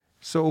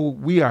So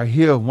we are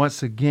here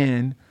once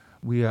again.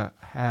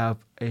 Have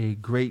a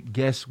great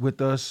guest with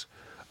us,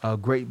 a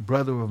great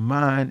brother of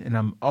mine, and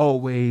I'm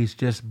always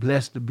just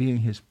blessed to be in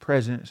his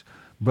presence,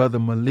 Brother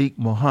Malik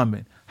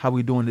Muhammad. How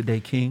we doing today,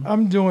 King?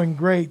 I'm doing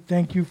great.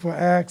 Thank you for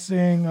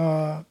asking,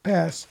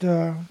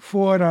 Pastor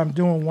Ford. I'm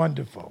doing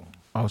wonderful.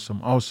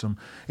 Awesome, awesome.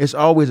 It's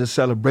always a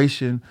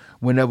celebration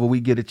whenever we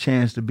get a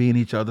chance to be in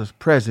each other's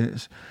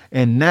presence.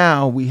 And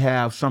now we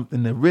have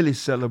something to really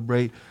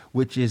celebrate,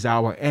 which is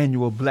our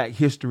annual Black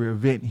History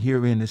event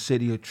here in the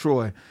city of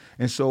Troy.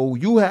 And so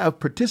you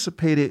have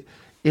participated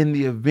in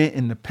the event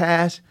in the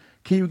past.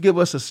 Can you give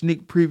us a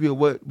sneak preview of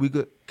what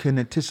can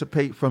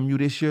anticipate from you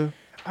this year?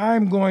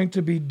 I'm going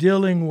to be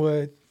dealing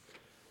with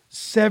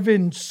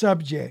 7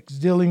 subjects,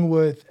 dealing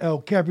with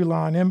El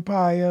Kebulon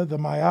Empire, the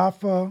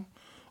Ma'afa,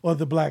 or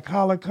the Black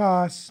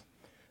Holocaust,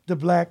 the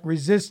Black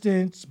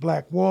Resistance,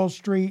 Black Wall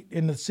Street,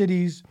 and the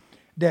cities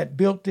that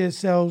built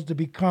themselves to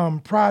become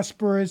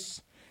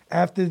prosperous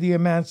after the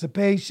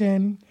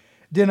emancipation.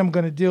 Then I'm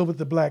going to deal with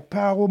the Black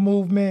Power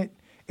movement,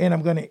 and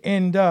I'm going to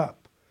end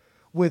up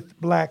with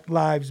Black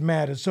Lives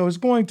Matter. So it's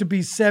going to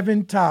be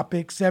 7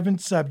 topics, 7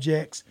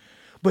 subjects,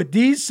 but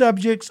these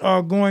subjects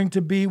are going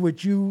to be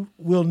what you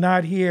will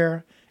not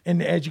hear in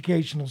the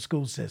educational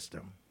school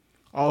system.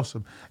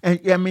 Awesome. And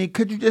I mean,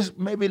 could you just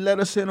maybe let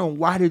us in on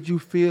why did you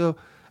feel,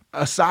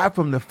 aside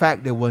from the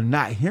fact that we're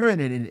not hearing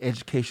it in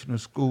educational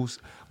schools,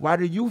 why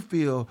do you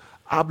feel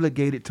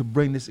obligated to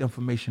bring this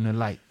information to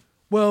light?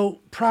 Well,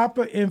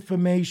 proper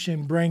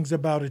information brings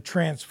about a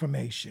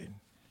transformation.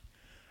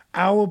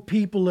 Our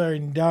people are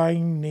in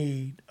dying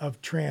need of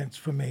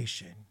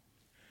transformation.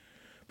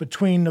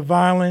 Between the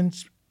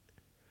violence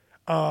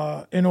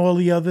and all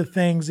the other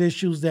things,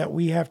 issues that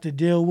we have to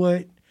deal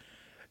with,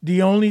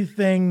 the only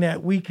thing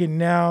that we can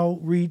now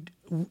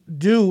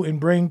do and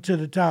bring to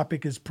the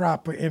topic is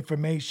proper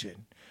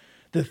information.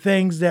 The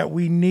things that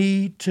we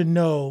need to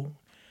know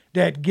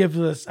that gives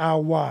us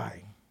our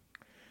why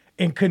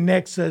and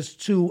connects us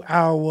to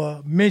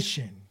our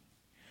mission.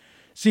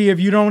 See, if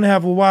you don't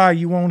have a why,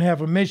 you won't have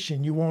a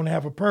mission. You won't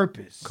have a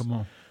purpose. Come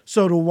on.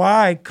 So the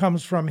why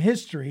comes from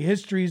history.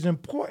 History is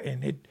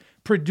important. It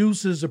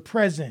produces a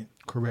present.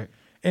 Correct.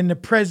 And the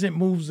present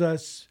moves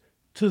us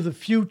to the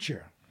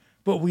future.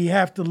 But we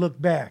have to look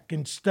back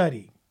and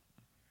study.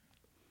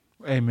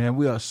 Hey, man,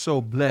 we are so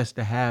blessed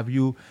to have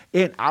you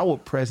in our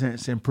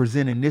presence and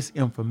presenting this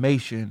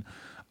information.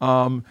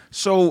 Can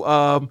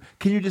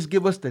you just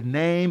give us the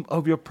name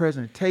of your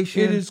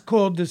presentation? It is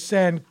called the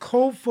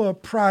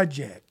Sankofa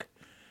Project.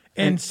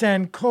 And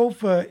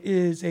Sankofa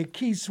is a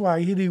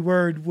Kiswahili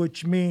word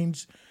which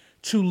means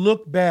to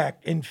look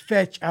back and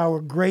fetch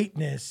our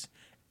greatness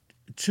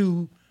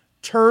to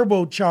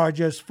turbocharge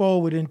us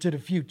forward into the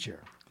future.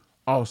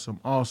 Awesome,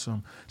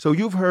 awesome. So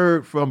you've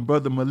heard from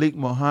Brother Malik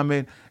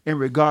Muhammad in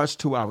regards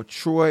to our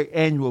Troy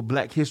annual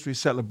Black History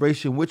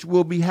celebration, which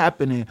will be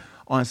happening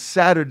on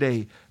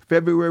Saturday,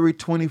 February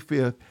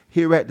 25th,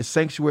 here at the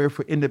Sanctuary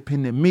for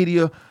Independent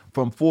Media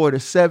from 4 to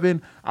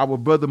 7. Our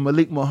brother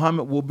Malik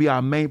Muhammad will be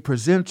our main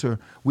presenter.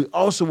 We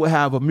also will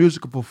have a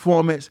musical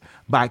performance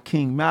by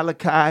King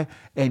Malachi,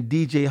 and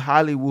DJ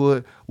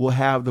Hollywood will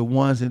have the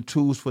ones and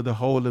twos for the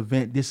whole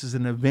event. This is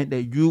an event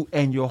that you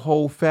and your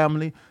whole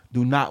family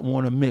do not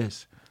want to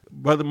miss.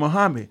 Brother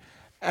Muhammad,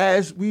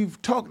 as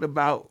we've talked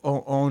about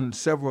on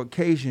several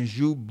occasions,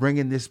 you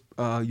bringing this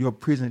your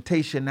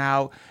presentation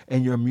out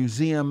and your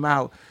museum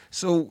out.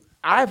 So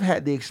I've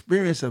had the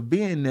experience of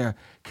being there.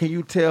 Can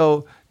you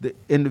tell the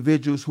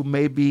individuals who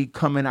may be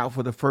coming out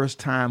for the first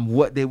time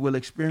what they will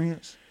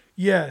experience?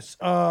 Yes.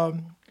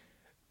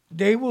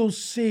 They will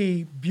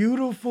see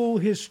beautiful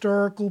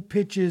historical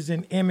pictures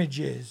and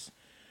images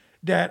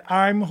that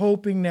I'm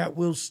hoping that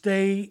will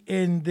stay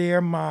in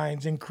their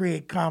minds and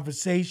create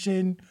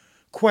conversation,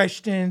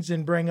 questions,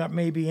 and bring up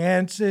maybe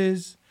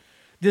answers.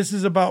 This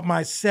is about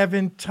my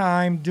 7th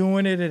time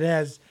doing it. It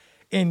has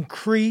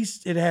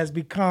increased. It has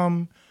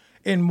become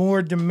in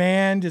more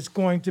demand. It's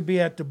going to be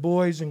at the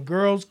Boys and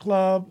Girls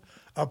Club,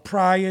 a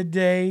prior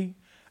day.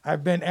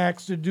 I've been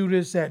asked to do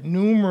this at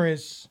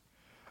numerous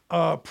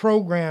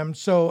programs,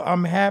 so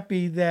I'm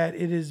happy that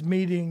it is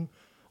meeting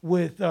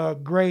with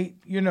great,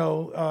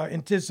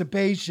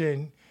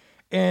 anticipation.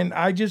 And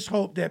I just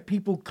hope that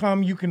people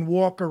come. You can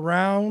walk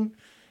around.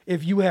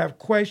 If you have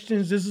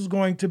questions, this is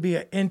going to be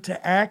an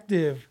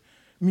interactive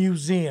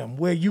museum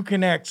where you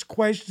can ask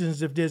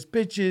questions. If there's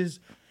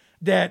pictures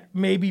that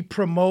maybe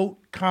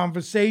promote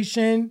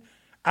conversation,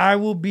 I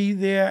will be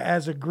there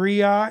as a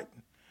griot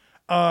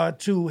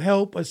to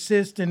help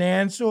assist and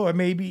answer, or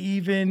maybe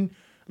even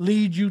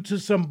lead you to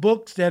some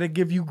books that'll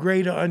give you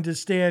greater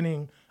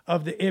understanding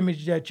of the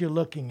image that you're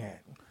looking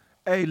at.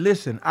 Hey,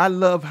 listen, I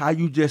love how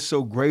you just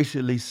so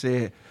graciously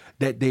said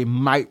that they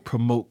might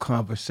promote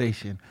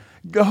conversation.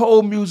 The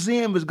whole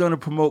museum is going to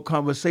promote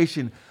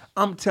conversation.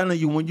 I'm telling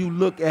you, when you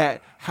look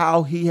at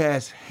how he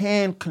has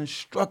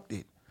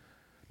hand-constructed,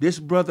 this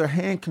brother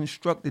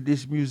hand-constructed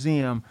this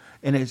museum,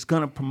 and it's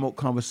going to promote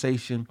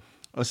conversation.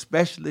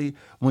 especially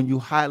when you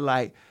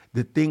highlight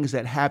the things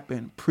that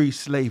happened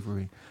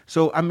pre-slavery.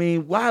 So, I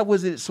mean, why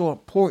was it so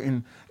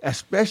important,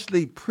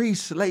 especially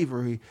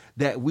pre-slavery,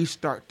 that we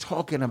start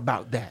talking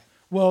about that?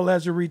 Well,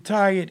 as a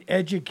retired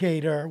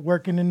educator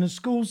working in the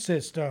school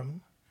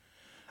system,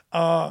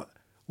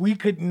 we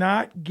could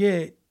not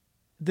get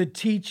the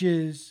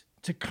teachers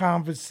to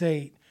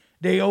conversate.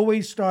 They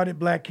always started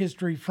Black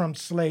history from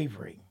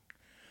slavery.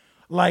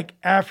 Like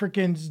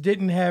Africans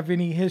didn't have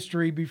any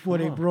history before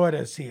they brought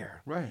us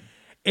here. Right.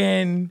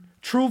 And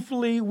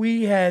truthfully,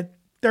 we had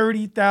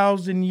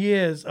 30,000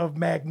 years of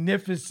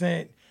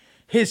magnificent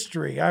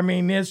history. I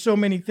mean, there's so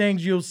many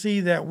things you'll see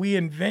that we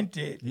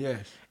invented.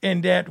 Yes.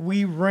 And that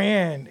we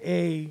ran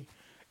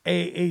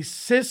a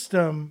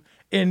system.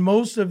 In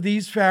most of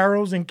these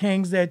pharaohs and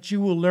kings that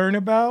you will learn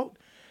about,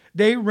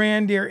 they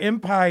ran their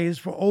empires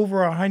for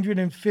over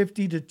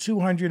 150 to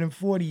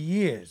 240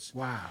 years.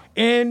 Wow.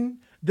 And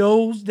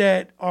those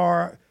that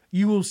are,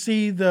 you will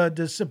see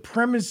the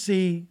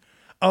supremacy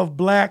of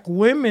Black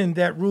women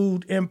that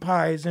ruled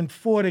empires and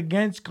fought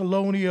against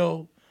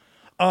colonial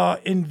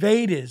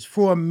invaders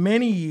for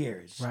many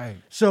years. Right.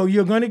 So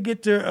you're going to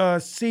get to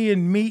see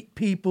and meet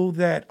people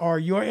that are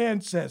your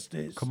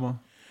ancestors. Come on.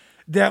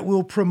 That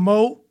will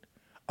promote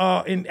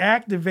and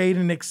activate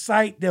and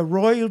excite the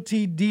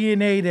royalty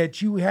DNA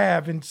that you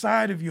have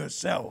inside of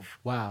yourself.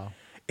 Wow.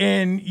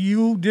 And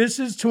this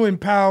is to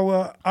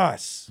empower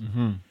us.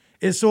 Mm-hmm.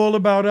 It's all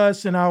about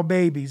us and our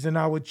babies and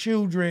our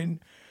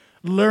children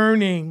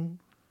learning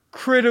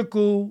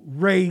critical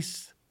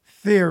race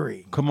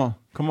theory. Come on.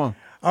 Come on.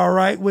 All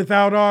right,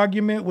 without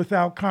argument,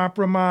 without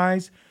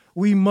compromise.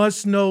 We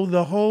must know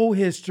the whole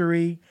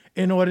history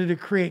in order to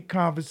create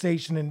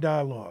conversation and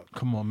dialogue.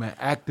 Come on, man.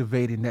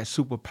 Activating that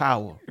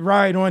superpower.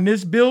 Right. On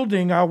this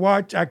building,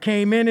 I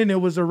came in and there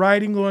was a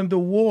writing on the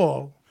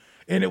wall,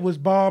 and it was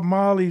Bob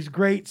Marley's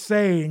great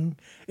saying.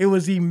 It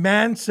was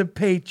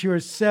emancipate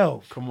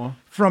yourself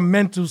from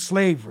mental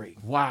slavery.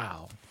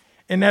 Wow.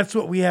 And that's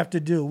what we have to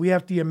do. We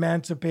have to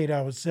emancipate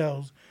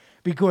ourselves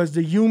because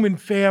the human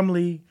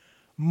family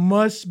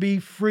must be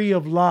free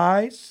of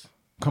lies.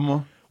 Come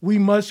on. We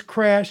must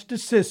crash the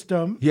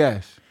system.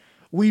 Yes.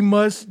 We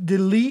must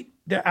delete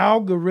the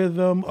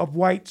algorithm of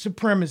white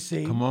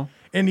supremacy. Come on.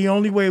 And the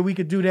only way we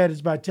could do that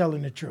is by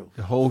telling the truth.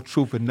 The whole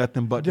truth and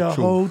nothing but the truth.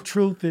 The whole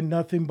truth and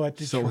nothing but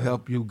the truth. So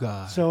help you,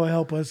 God. So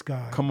help us,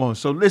 God. Come on.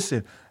 So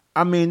listen,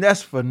 I mean,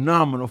 that's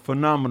phenomenal,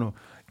 phenomenal.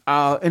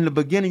 In the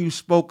beginning, you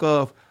spoke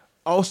of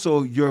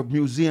also your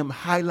museum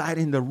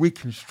highlighting the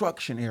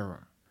Reconstruction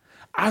era.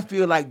 I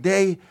feel like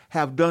they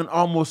have done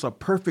almost a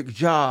perfect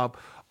job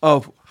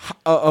of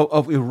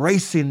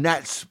erasing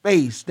that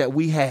space that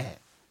we had.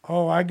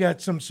 Oh, I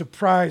got some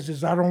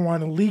surprises. I don't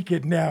want to leak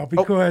it now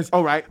because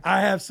all right.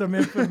 I have some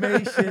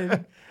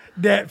information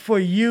that for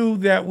you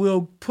that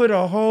will paint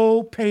a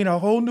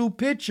whole new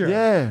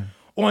picture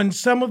on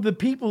some of the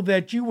people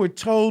that you were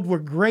told were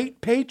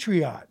great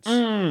patriots.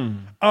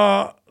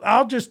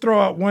 I'll just throw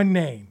out one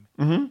name.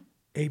 Mm-hmm.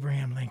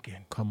 Abraham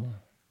Lincoln. Come on.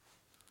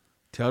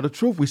 Tell the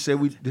truth. We said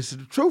this is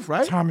the truth,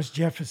 right? Thomas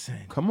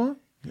Jefferson. Come on.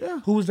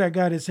 Yeah. Who was that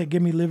guy that said,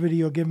 give me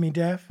liberty or give me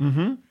death?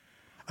 Mm-hmm.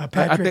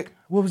 Patrick,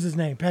 what was his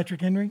name? Patrick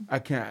Henry? I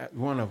can't,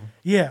 one of them.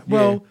 Yeah.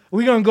 Well,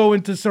 we're going to go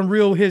into some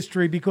real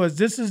history because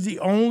this is the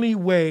only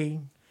way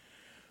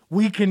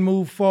we can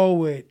move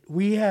forward.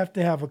 We have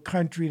to have a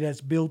country that's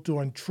built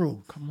on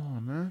truth. Come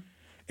on, man.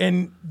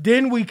 And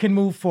then we can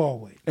move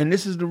forward. And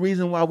this is the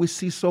reason why we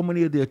see so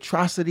many of the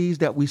atrocities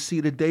that we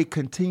see today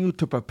continue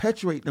to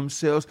perpetuate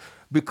themselves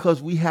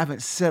because we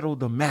haven't settled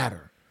the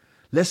matter.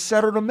 Let's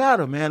settle the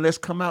matter, man. Let's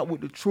come out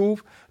with the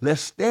truth. Let's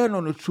stand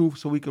on the truth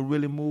so we can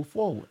really move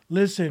forward.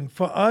 Listen,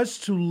 for us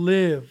to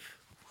live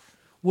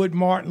what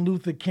Martin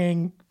Luther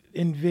King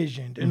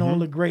envisioned and all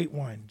the great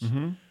ones,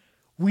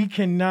 we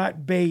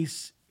cannot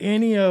base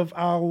any of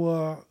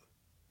our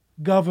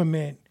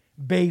government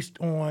based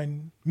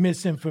on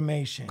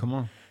misinformation. Come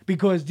on.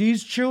 Because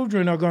these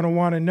children are going to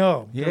want to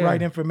know the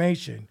right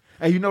information.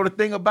 And you know the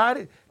thing about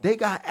it? They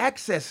got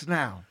access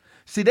now.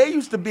 See, they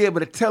used to be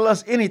able to tell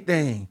us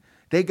anything.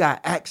 They got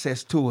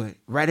access to it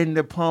right in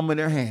the palm of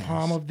their hands.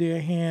 Palm of their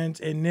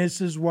hands. And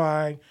this is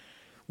why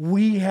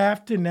we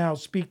have to now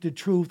speak the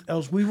truth,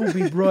 else we will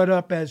be brought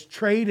up as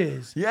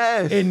traitors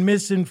and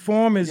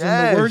misinformers.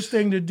 And the worst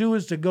thing to do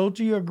is to go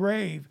to your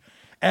grave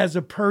as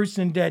a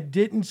person that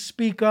didn't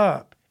speak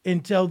up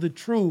and tell the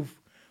truth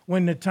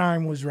when the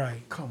time was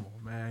right. Come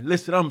on, man.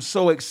 Listen, I'm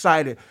so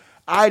excited.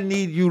 I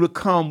need you to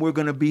come. We're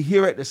going to be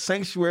here at the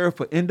Sanctuary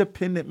for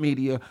Independent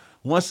Media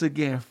once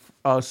again,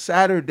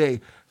 Saturday,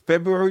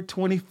 February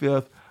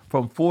 25th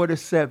from 4 to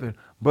 7.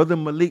 Brother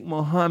Malik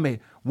Muhammad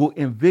will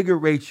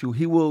invigorate you.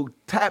 He will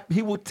tap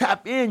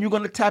in. You're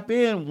going to tap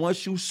in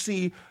once you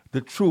see the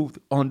truth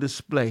on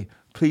display.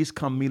 Please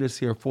come meet us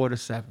here 4 to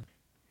 7.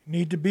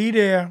 Need to be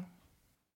there.